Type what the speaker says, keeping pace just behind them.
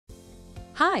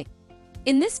Hi!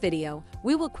 In this video,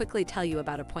 we will quickly tell you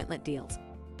about Appointlet Deals.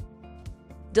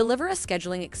 Deliver a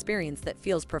scheduling experience that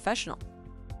feels professional.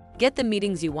 Get the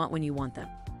meetings you want when you want them.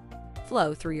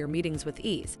 Flow through your meetings with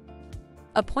ease.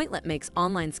 Appointlet makes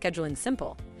online scheduling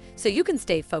simple, so you can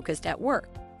stay focused at work,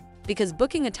 because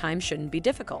booking a time shouldn't be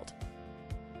difficult.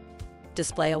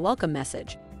 Display a welcome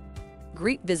message.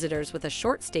 Greet visitors with a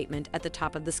short statement at the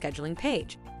top of the scheduling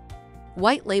page.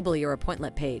 White label your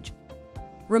Appointlet page.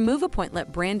 Remove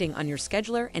Appointlet branding on your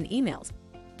scheduler and emails.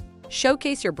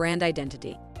 Showcase your brand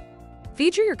identity.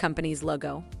 Feature your company's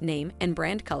logo, name, and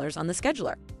brand colors on the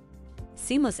scheduler.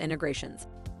 Seamless integrations.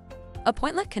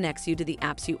 Appointlet connects you to the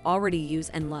apps you already use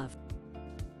and love.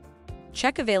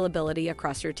 Check availability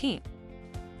across your team.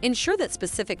 Ensure that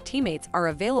specific teammates are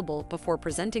available before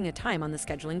presenting a time on the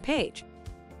scheduling page.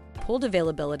 Pooled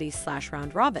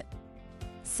availability/round robin.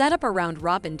 Set up a round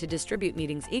robin to distribute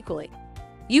meetings equally.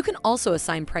 You can also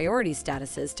assign priority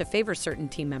statuses to favor certain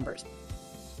team members.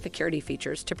 Security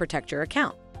features to protect your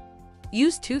account.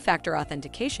 Use two-factor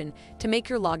authentication to make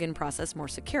your login process more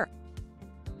secure.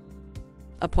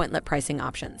 Appointlet pricing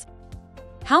options.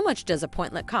 How much does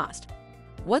Appointlet cost?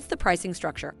 What's the pricing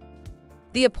structure?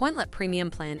 The Appointlet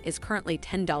Premium plan is currently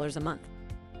 $10 a month.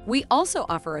 We also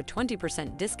offer a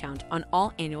 20% discount on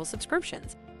all annual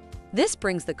subscriptions. This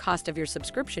brings the cost of your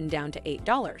subscription down to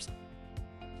 $8.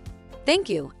 Thank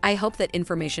you. I hope that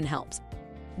information helps.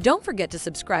 Don't forget to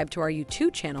subscribe to our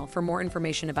YouTube channel for more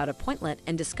information about Appointlet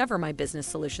and discover my business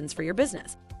solutions for your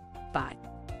business. Bye.